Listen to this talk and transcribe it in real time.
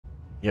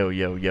Yo,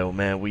 yo, yo,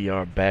 man, we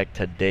are back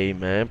today,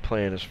 man,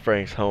 playing as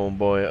Frank's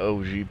homeboy,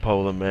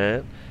 oGPoLa,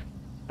 man,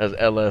 as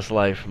LS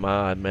Life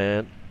mod,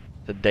 man.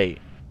 Today,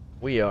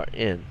 we are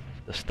in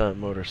the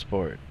Stunt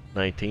Motorsport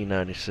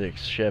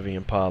 1996 Chevy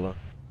Impala,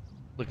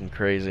 looking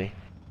crazy,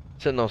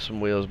 sitting on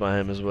some wheels by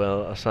him as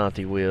well,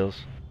 ASANTI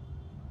wheels.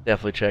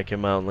 Definitely check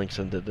him out, links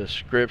in the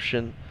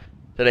description.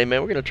 Today,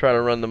 man, we're going to try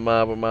to run the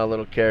mod with my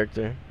little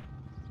character.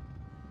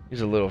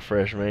 He's a little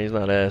fresh, man, he's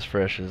not as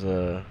fresh as,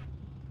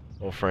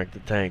 old Frank the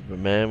Tank, but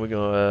man, we're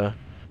gonna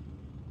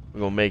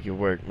make it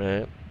work,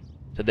 man.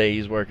 Today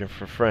he's working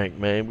for Frank,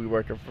 man. We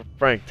working for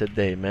Frank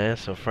today, man.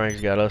 So Frank's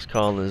got us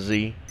calling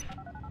Z,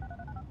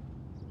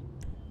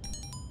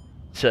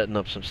 setting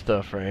up some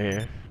stuff right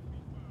here.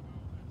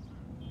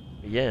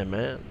 But yeah,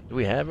 man. Do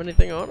we have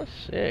anything on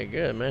us? Yeah,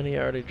 good, man. He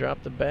already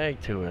dropped the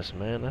bag to us,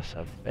 man. That's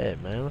a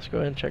bet, man. Let's go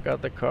ahead and check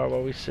out the car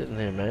while we sitting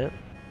here, man.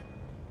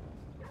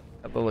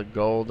 Got a little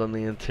gold on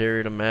the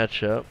interior to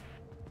match up.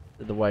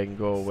 Did the white and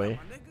go away?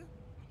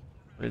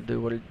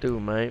 What it do,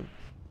 man?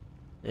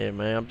 Yeah,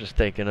 man, I'm just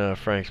taking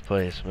Frank's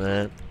place,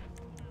 man.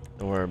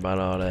 Don't worry about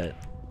all that.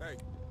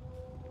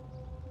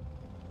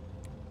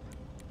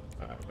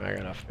 Alright, man, I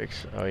gotta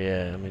fix. Oh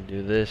yeah, let me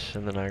do this,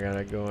 and then I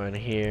gotta go in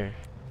here.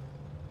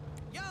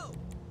 Yo!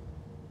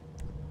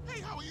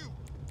 Hey, how are you?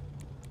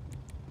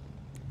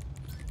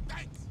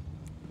 Thanks.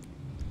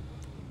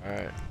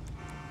 Alright.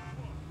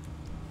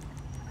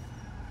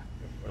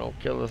 Don't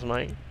kill us,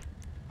 man.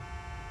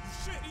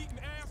 Shit-eating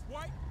ass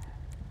white.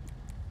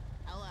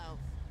 Hello.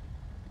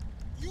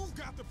 You've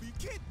got to be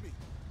kidding me.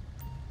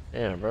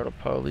 Damn, bro, the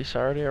police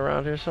already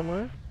around here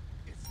somewhere?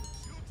 It's the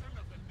children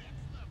of the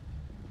next level.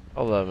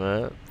 Hold up,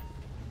 man.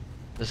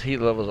 This heat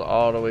level's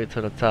all the way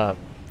to the top.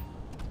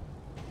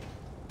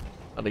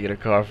 About to get a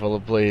car full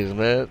of plays,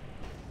 man.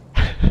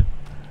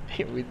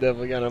 We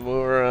definitely gotta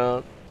move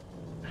around.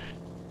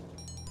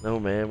 No,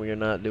 man, we are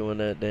not doing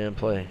that damn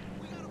play.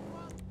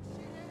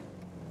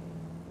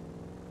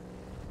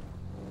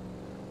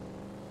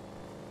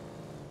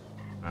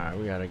 Alright,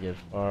 we gotta get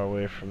far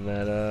away from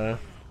that,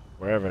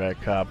 wherever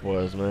that cop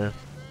was, man.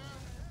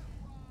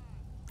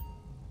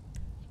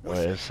 Go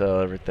ahead and sell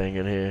everything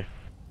in here.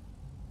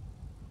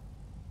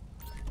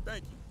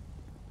 Thank you.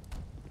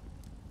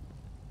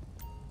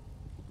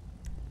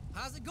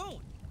 How's it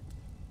going?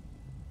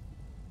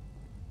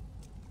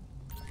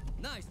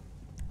 Nice.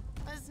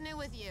 What's new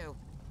with you?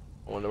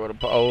 I wonder what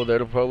oh, they're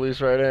the police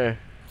right there.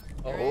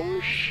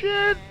 Oh,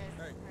 shit!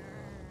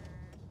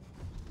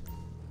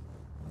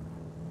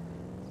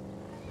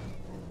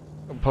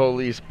 The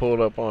police pulled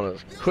up on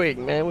us quick,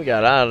 man. We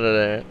got out of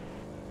there.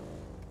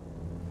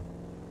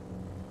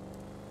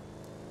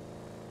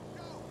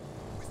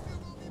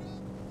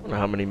 I wonder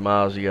how many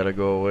miles you gotta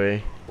go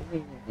away.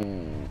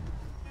 Ooh,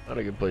 not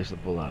a good place to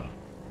pull out.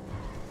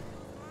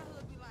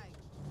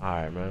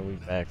 Alright, man, we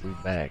back.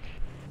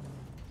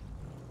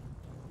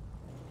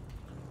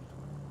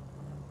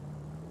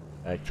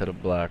 Back to the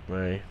block,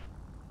 man.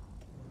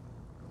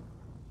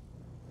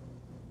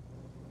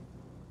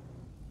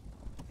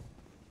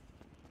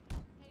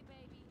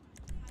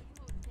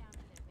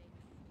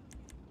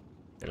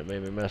 Gonna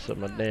make me mess up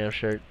my damn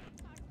shirt.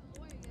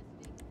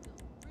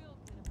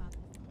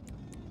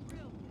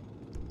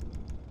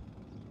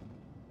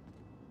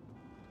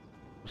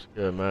 What's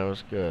good, man?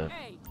 What's good?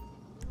 Hey.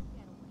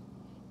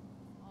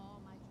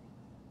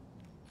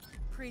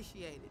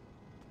 Appreciate it.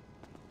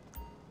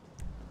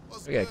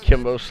 We got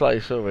Kimbo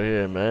Slice over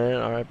here, man.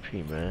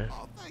 R.I.P., man.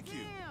 Oh, thank you.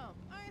 Damn,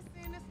 I ain't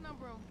seen this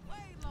number in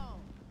way long.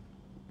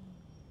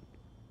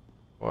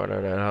 Water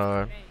that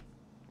hard.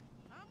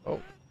 Oh,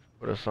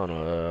 put us on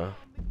a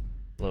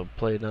little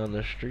play down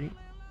the street.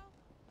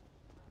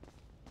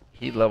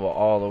 Heat level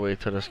all the way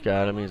to the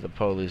sky. That means the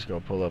police gonna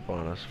pull up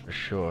on us for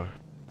sure.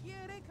 Yeah,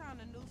 they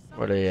kinda knew something.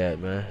 Where they at,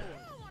 man?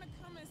 I don't wanna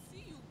come and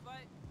see you, but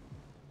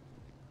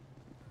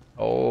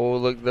Oh,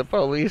 look, the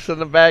police in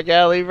the back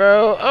alley,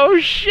 bro. Oh,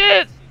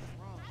 shit.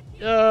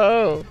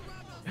 Yo.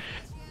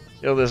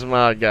 Yo, this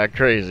mod got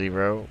crazy,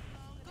 bro.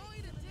 go eat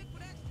a dick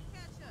with extra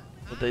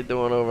ketchup. What they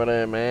doing over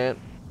there, man?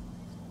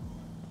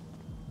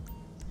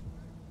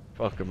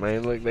 Fuck 'em,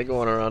 man. Look, they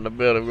going around the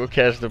building. We'll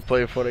catch the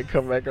play before they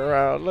come back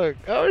around. Look.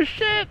 Oh,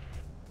 shit.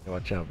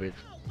 Watch out, bitch.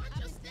 Watch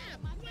your step.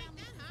 You ain't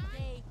that high.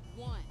 Day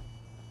one.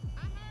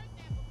 I heard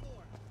that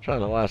before.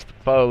 Trying to watch the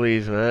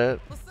police, man.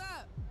 What's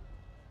up?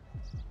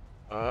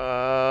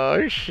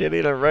 Oh, shit.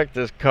 He done wrecked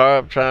this car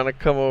up trying to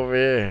come over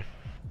here.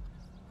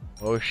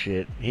 Oh,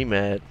 shit. He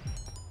mad.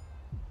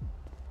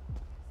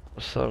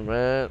 What's up,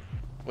 man?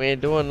 We ain't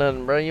doing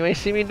nothing, bro. You ain't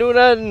see me do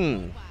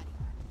nothing.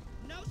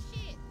 No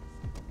shit.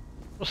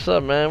 What's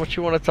up, man? What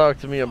you want to talk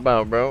to me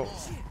about, bro?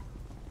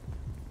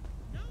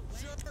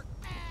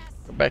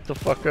 Go back the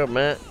fuck up,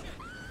 man.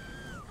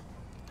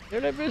 Hear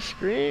that bitch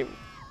scream?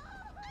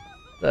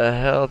 The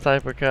hell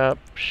type of cop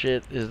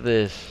shit is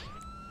this?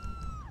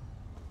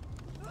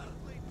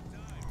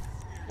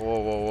 Whoa,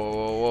 whoa, whoa,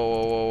 whoa, whoa,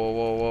 whoa, whoa,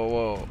 whoa, whoa,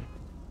 whoa.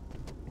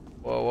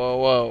 Whoa, whoa,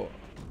 whoa.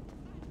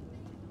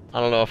 I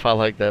don't know if I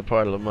like that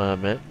part of the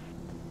mod, man.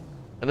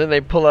 And then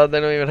they pull out, they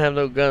don't even have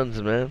no guns,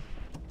 man.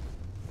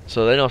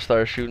 So they don't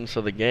start shooting,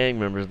 so the gang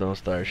members don't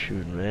start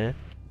shooting, man.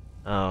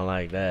 I don't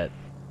like that.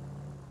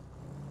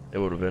 It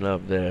would have been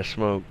up there,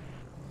 smoke.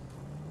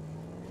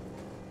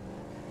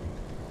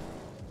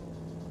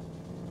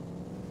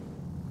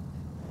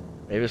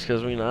 Maybe it's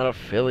because we're not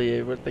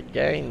affiliated with the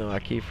gang, though. I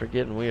keep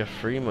forgetting we a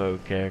free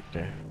mode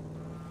character.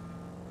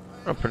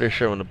 I'm pretty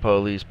sure when the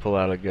police pull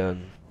out a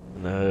gun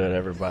in the hood,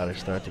 everybody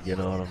start to get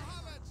on them.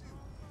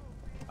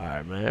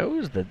 Alright, man.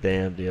 Who's the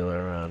damn dealer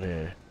around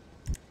here?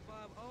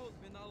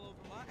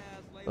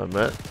 Oh,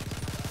 man.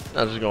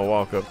 Not just gonna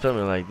walk up to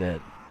me like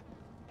that.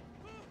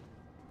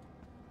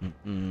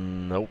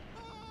 Nope.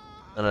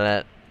 None of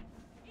that.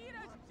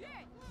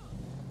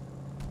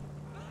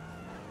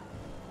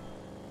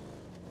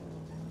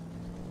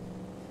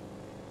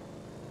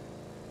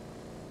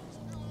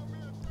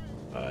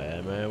 Oh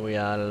yeah, man, we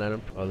oughta let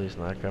them police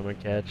not come and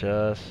catch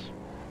us.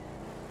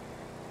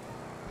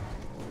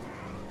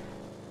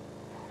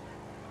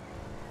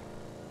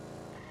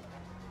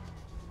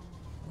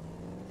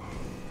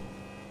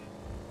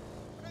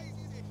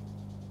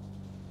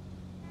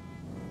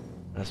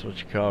 That's what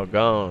you call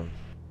gone.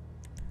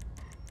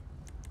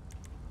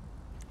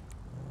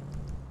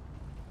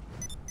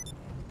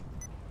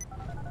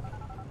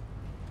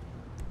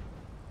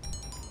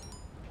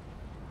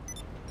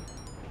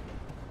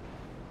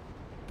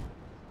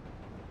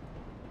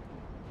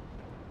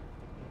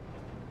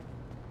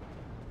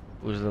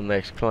 Who's the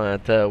next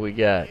clientele we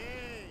got?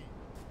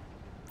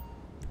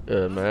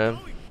 Good, man.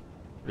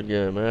 Pretty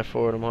good, man.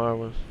 Four of them hard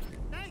ones.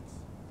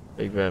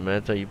 Big bad,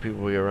 man. Tell you people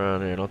we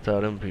around here. Don't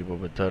tell them people,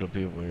 but tell the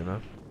people, you know?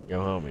 Your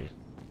homies.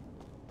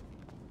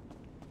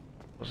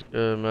 What's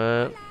good,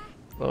 man?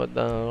 Slow it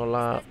down a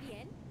lot.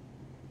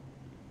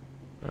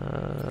 Yeah.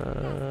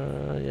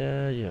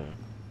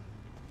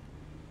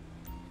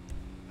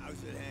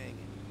 How's it hanging?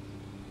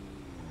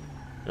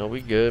 You know,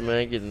 we good,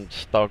 man. Getting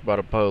stalked by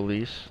the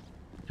police.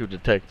 Two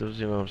detectives,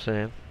 you know what I'm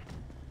saying?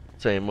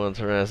 Same ones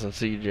harassing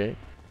CJ.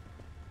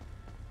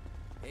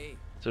 Hey.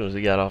 As soon as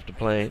he got off the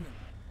plane.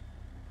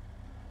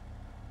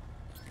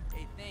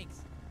 Hey,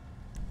 thanks.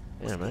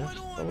 Yeah, man. What's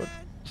going on, man?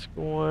 What's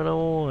going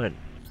on?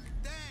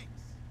 Thanks.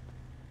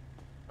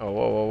 Oh,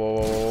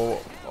 whoa.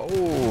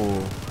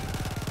 Oh.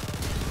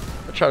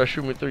 You try to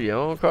shoot me through your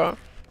own car?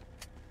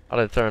 How'd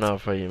it turn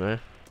out for you, man?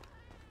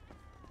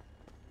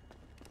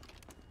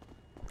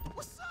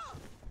 What's up?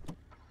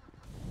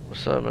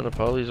 What's up, man? The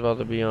police about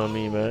to be on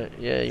me, man.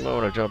 Yeah, you might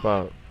want to jump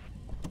out.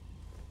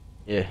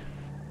 Yeah.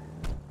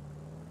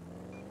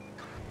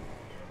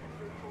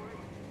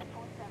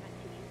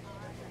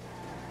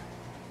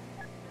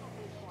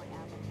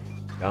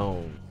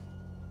 Gone.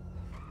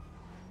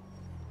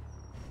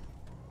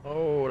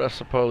 Oh, that's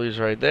the police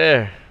right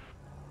there.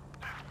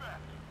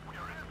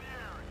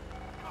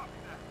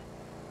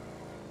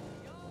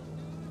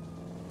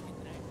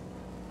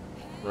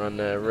 Run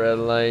that red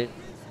light.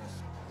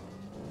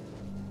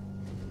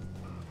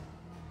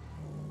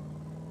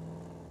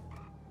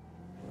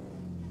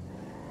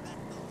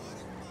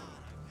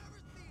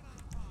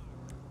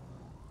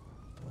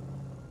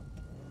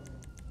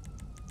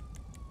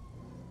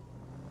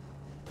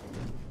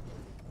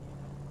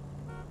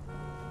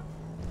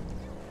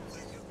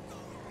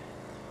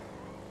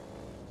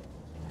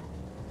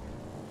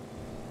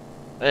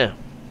 Damn.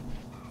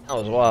 That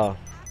was wild.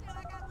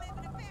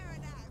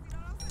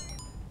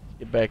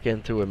 Get back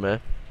into it, man.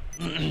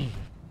 Hey,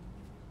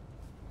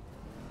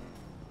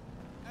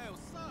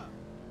 what's up?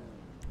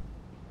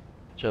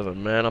 Chillin',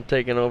 man. I'm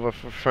taking over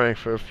for Frank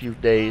for a few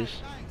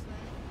days.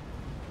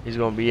 He's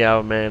gonna be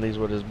out, man. He's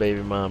with his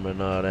baby mama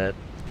and all that.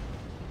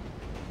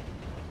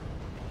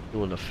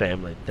 Doing the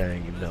family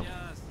thing, you know.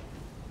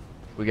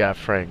 We got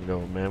Frank,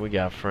 though, man. We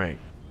got Frank.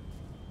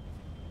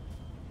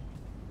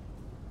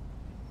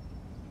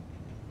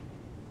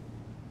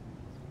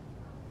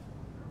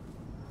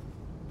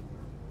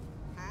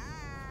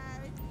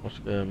 What's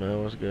good,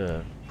 man? What's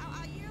good? How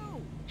are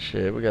you?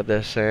 Shit, we got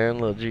that sand,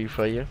 little G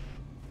for you.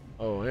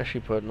 Oh, and she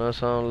putting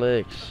us on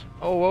licks.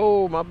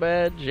 Oh, my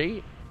bad,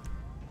 G.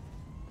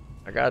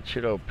 I got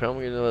you, though. Pimp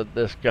me a little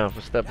discount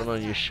for stepping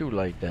on your shoe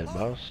like that,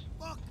 boss.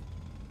 Fuck.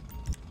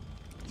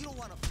 You don't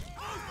wanna.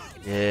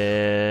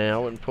 Yeah, I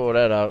wouldn't pull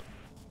that out.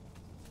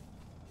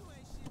 You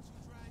ain't shit, you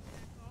trying to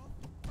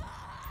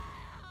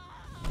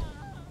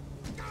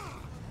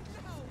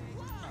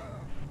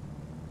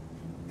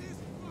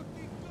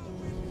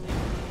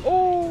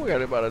Oh, we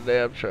got hit by the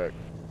damn truck.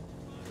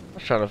 I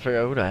was trying to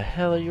figure out who the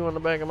hell are you on the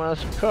back of my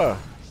car?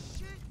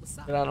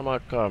 Get out of my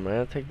car,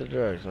 man. Take the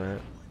drugs, man.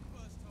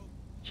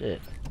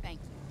 Shit. Thank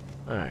you.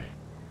 Alright.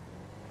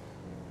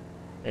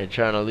 And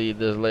trying to lead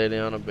this lady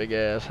on a big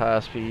ass high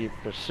speed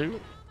pursuit.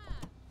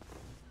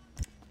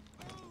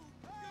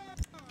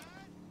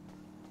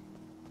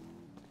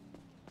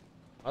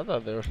 I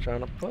thought they was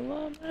trying to pull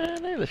up,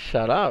 man. They just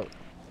shut out.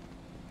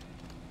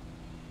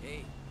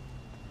 Hey.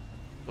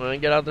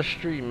 Man, get out the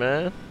street,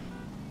 man.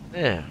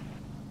 Yeah.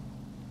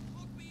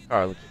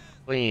 Car looks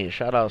clean.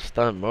 Shout out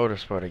Stunt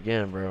Motorsport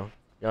again, bro.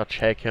 Y'all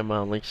check him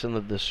out. Links in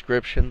the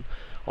description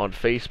on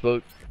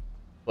Facebook.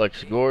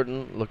 Flex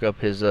Gordon. Look up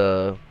his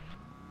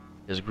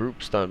his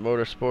group, Stunt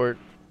Motorsport.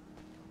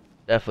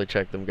 Definitely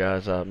check them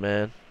guys out,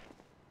 man.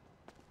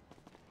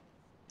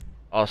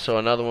 Also,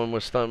 another one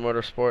with Stunt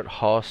Motorsport,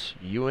 Hoss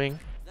Ewing,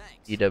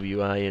 Thanks.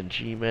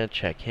 EWING, man.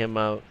 Check him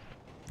out.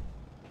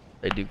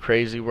 They do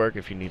crazy work.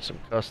 If you need some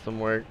custom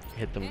work,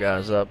 hit them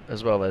guys up,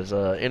 as well as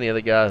any of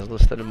the guys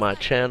listed in my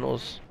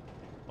channels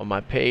on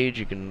my page.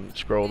 You can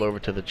scroll over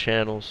to the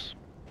channels.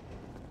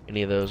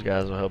 Any of those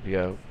guys will help you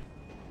out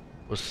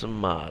with some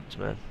mods,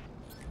 man.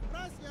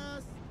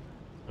 Gracias.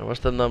 And what's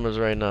the numbers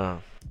right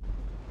now?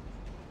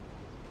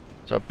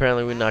 So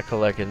apparently we're not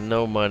collecting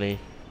no money.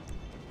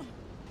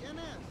 ¿Quién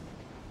es?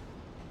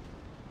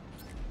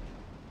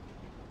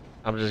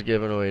 I'm just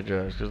giving away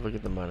drugs. Just look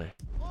at the money.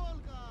 Olga.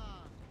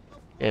 Of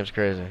course Game's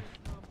crazy. number.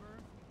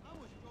 I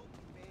was joking,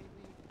 baby.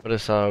 But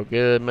it's all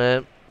good,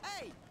 man.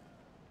 Hey.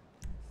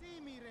 See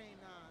me,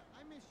 Reina.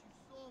 I miss you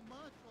so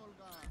much,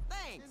 Olga.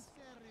 Thanks. En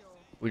serio.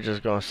 We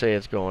just gonna say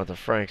it's going to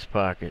Frank's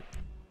pocket.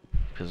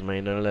 Cause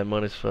man, none of that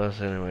money's for us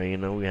anyway. You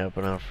know we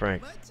helping out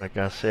Frank. Like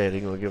I said,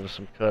 he gonna give us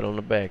some cut on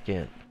the back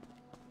end.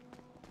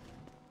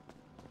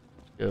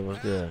 Good, what's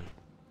good?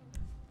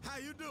 How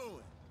you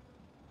doing?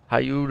 How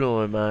you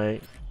doing,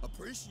 man?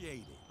 Appreciate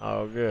it.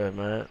 All good,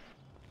 man.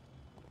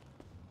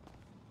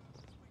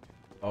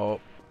 Oh,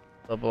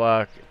 the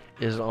block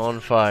is on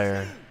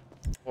fire.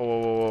 Whoa, whoa,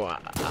 whoa, whoa.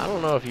 I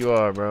don't know if you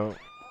are, bro.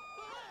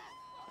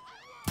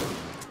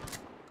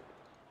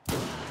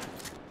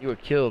 You a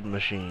killed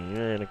machine.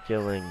 You ain't a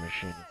killing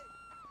machine.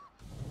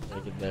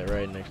 Gotta get that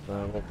right next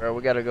time. Well, bro,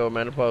 we gotta go,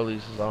 man. The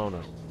police is on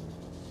us.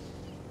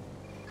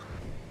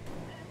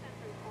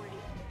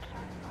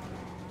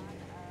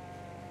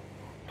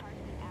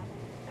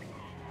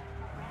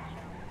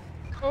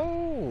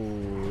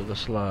 Oh, the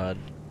slide.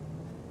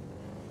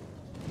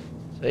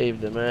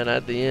 Saved it, man,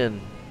 at the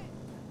end.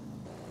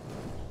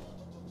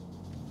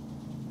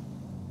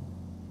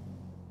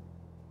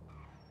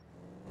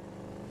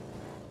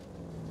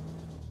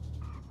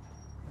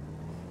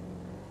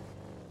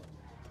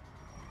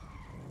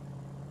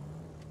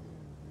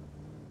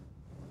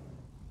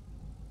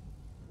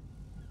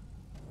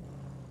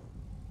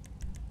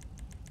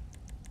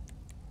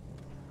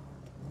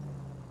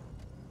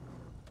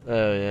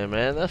 Oh yeah,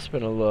 man, that's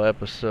been a little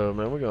episode,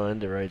 man. We're gonna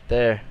end it right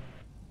there.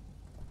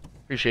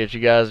 Appreciate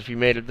you guys if you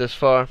made it this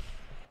far.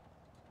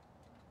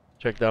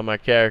 Checked out my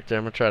character.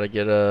 I'm gonna try to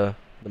get the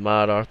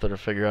mod author to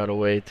figure out a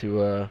way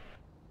to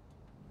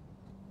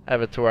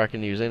have it to where I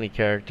can use any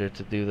character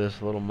to do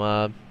this little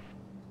mod.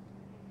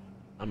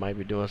 I might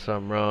be doing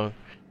something wrong.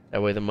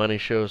 That way the money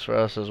shows for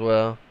us as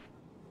well.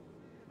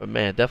 But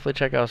man, definitely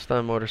check out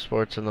Stunt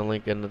Motorsports in the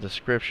link in the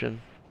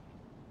description.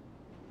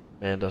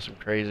 Man does some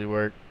crazy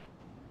work.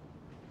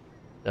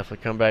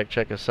 Definitely come back,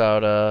 check us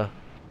out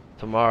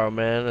tomorrow,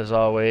 man, as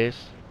always.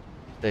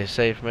 Stay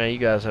safe, man. You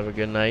guys have a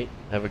good night.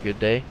 Have a good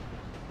day.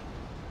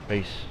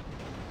 Peace.